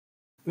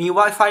Mi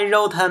Wi-Fi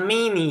router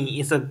mini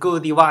is a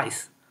good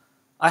device.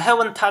 I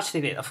haven't touched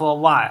it for a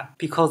while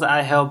because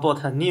I have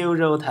bought a new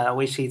router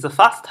which is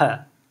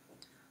faster.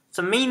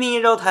 The mini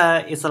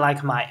router is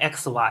like my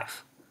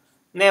ex-wife.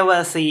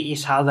 Never see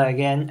each other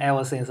again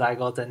ever since I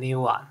got the new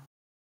one.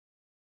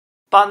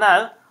 But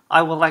now,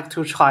 I would like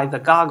to try the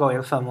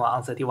Gargoyle firmware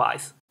on the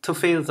device to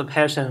feel the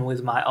passion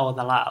with my old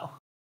love.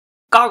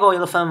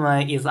 Gargoyle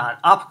Firmware is an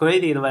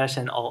upgraded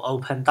version of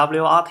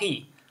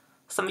OpenWRT.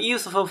 Some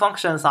useful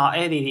functions are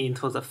added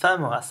into the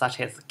firmware such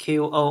as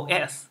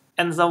QoS,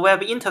 and the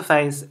web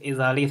interface is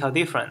a little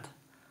different.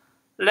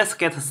 Let's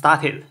get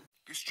started.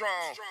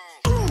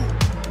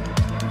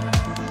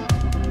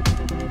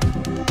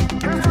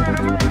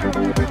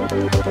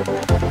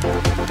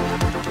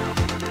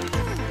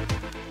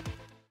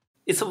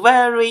 It's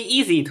very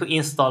easy to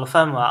install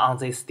firmware on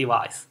this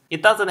device.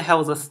 It doesn't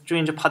have the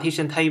strange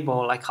partition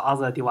table like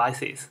other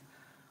devices.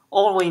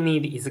 All we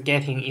need is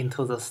getting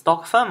into the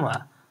stock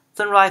firmware,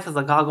 then write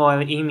the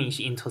Gargoyle image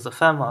into the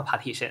firmware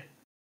partition.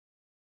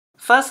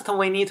 First,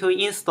 we need to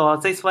install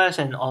this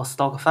version of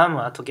stock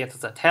firmware to get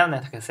the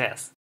telnet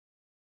access.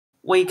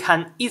 We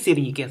can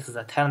easily get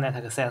the telnet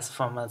access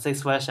from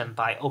this version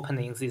by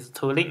opening these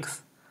two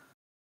links.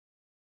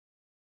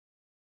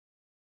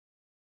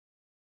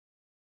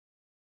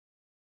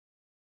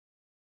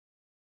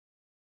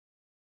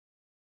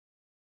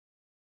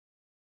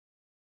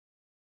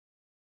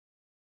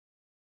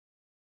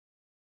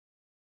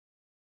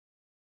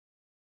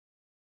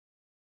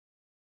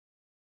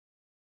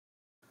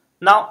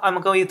 Now I'm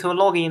going to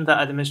log in the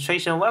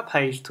administration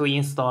webpage to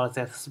install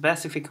that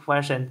specific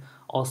version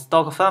of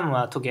stock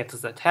firmware to get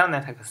the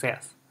telnet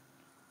access.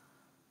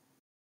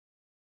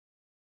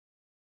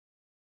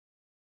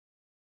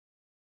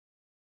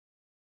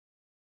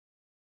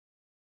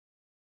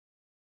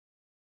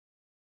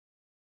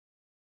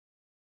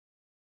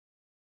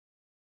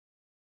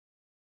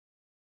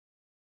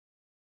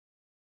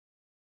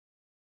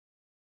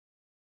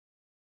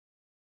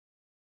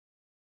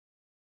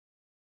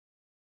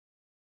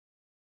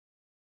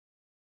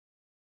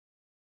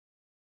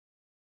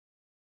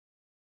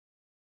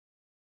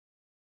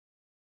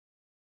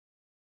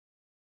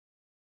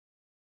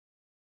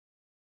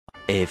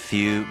 A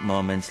few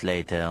moments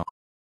later.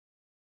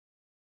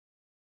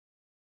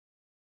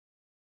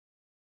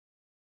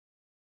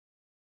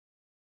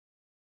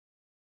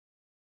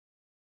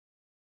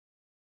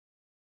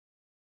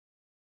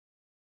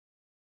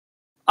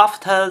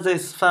 After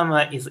this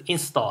firmware is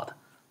installed,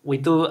 we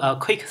do a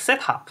quick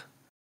setup.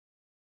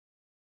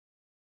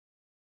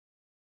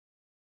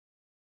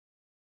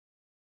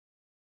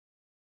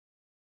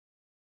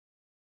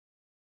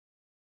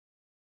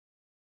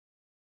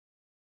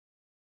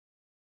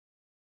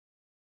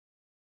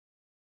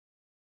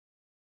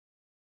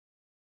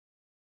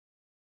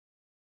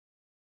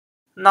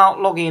 Now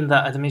log in the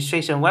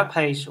administration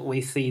webpage,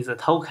 we see the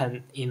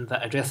token in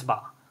the address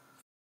bar.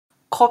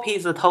 Copy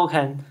the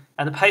token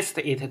and paste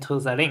it to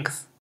the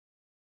links.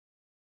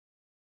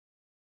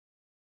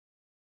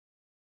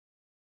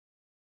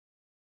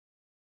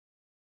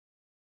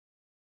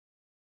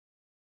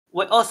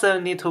 We also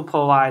need to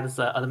provide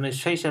the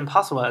administration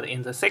password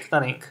in the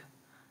second link,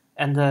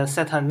 and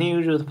set a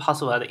new root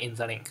password in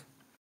the link.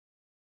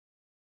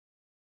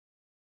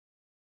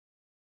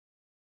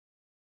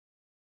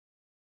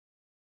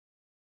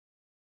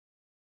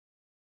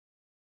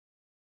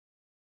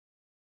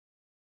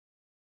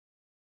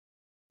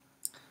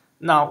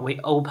 Now we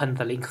open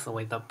the links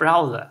with the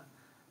browser.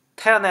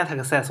 Telnet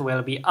access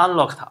will be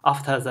unlocked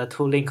after the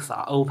two links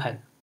are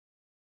open.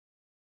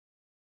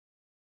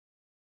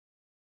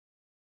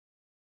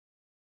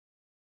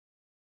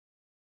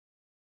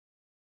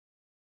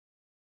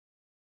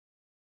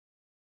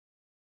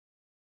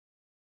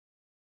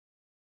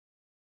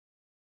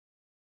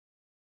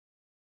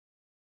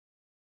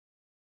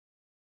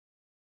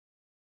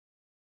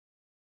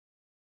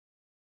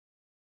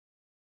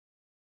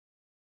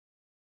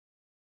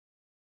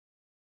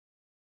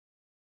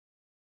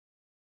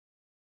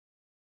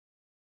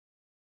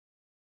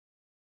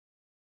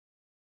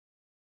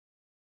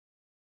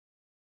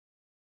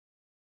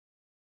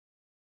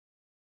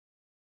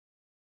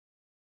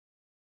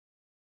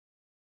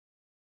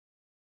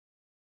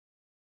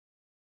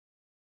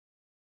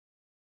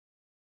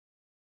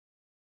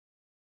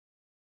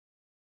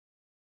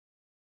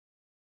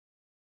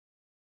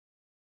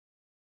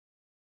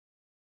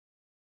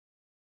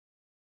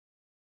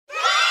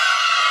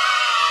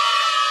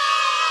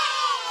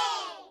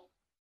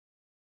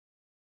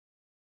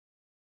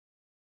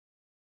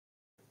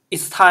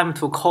 It's time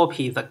to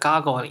copy the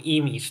Gargoyle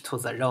image to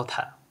the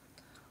router.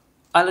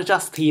 I'll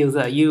just use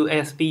a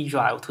USB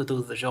drive to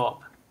do the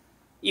job.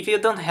 If you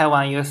don't have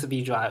an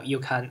USB drive, you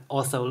can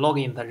also log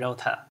in the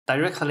router.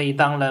 Directly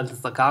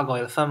download the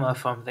Gargoyle firmware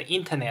from the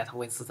internet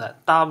with the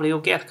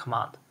wget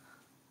command.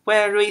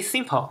 Very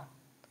simple.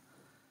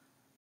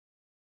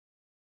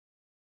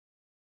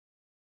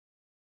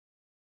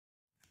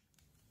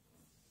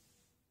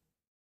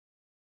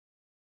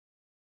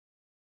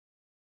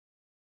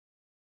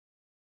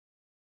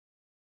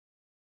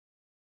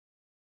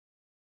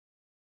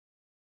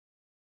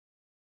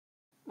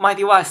 My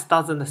device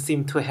doesn't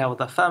seem to have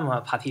the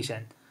firmware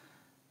partition.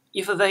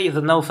 If there is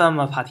no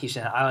firmware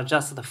partition, I'll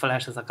just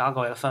flash the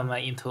Gargoyle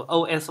firmware into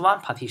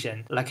OS1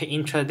 partition like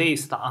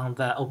introduced on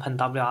the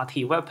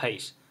OpenWRT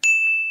webpage.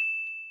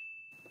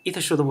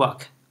 It should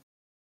work.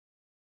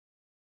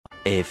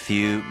 A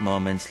few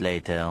moments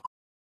later.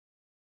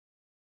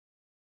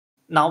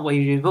 Now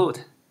we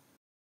reboot.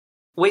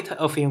 Wait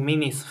a few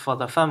minutes for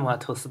the firmware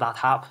to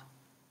start up.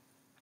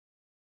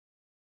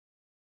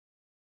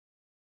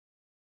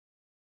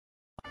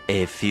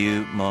 A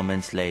few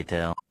moments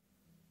later.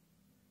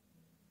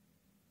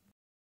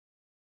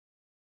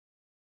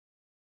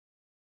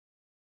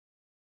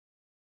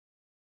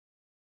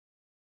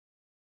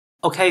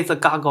 Okay, the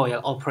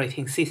Gargoyle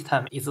operating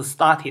system is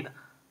started.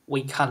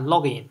 We can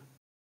log in.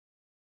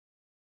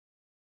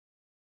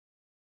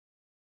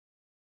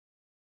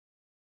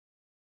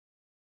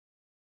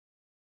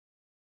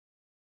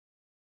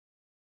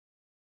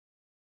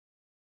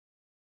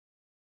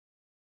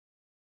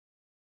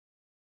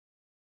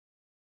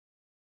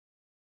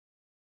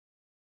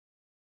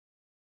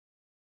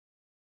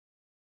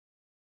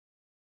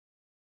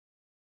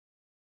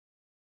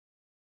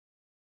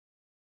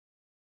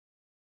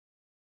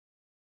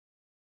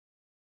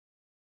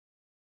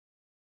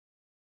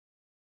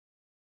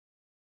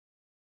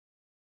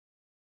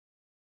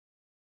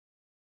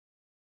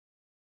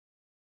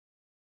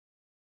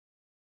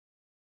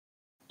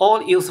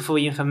 All useful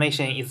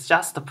information is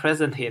just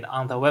presented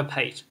on the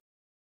webpage.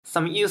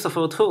 Some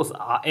useful tools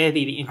are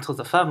added into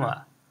the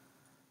firmware.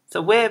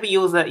 The web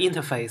user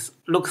interface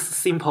looks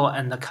simple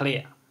and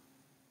clear.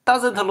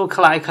 Doesn't look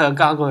like a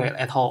gargoyle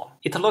at all.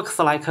 It looks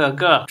like a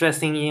girl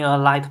dressing in a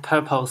light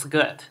purple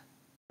skirt.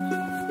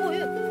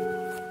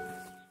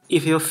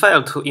 If you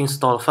fail to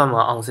install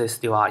firmware on this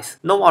device,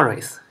 no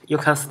worries. You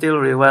can still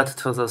revert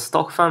to the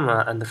stock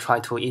firmware and try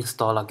to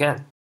install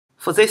again.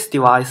 For this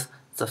device,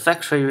 the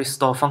factory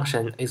restore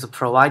function is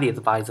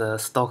provided by the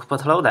stock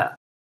bootloader,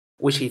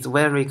 which is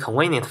very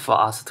convenient for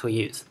us to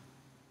use.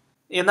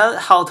 You know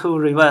how to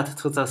revert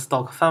to the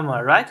stock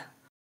firmware, right?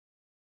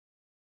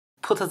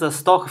 Put the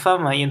stock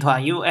firmware into a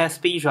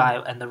USB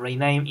drive and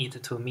rename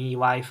it to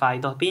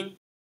miwifi.bin.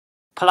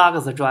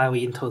 Plug the drive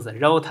into the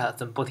router,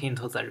 then boot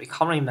into the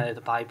recovery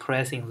mode by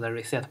pressing the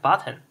reset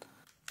button.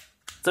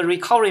 The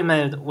recovery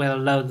mode will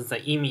load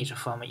the image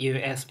from a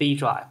USB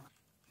drive.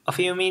 A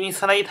few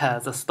minutes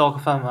later, the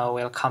stock firmware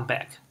will come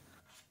back.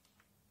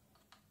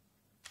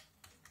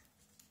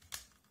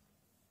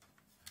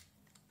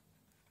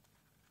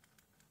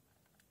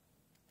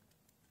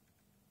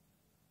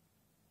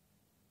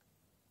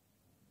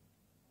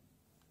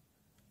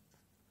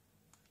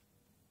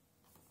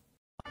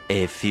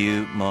 A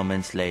few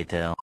moments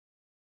later.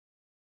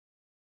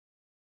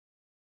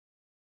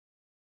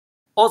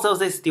 Although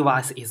this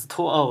device is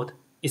too old,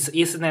 its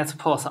Ethernet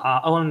ports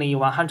are only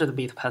 100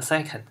 bits per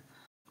second,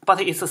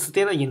 but it's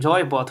still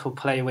enjoyable to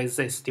play with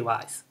this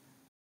device.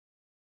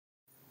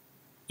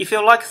 If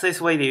you like this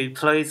video,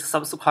 please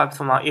subscribe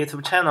to my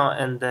YouTube channel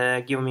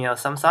and give me a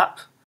thumbs up.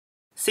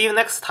 See you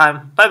next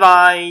time, bye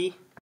bye!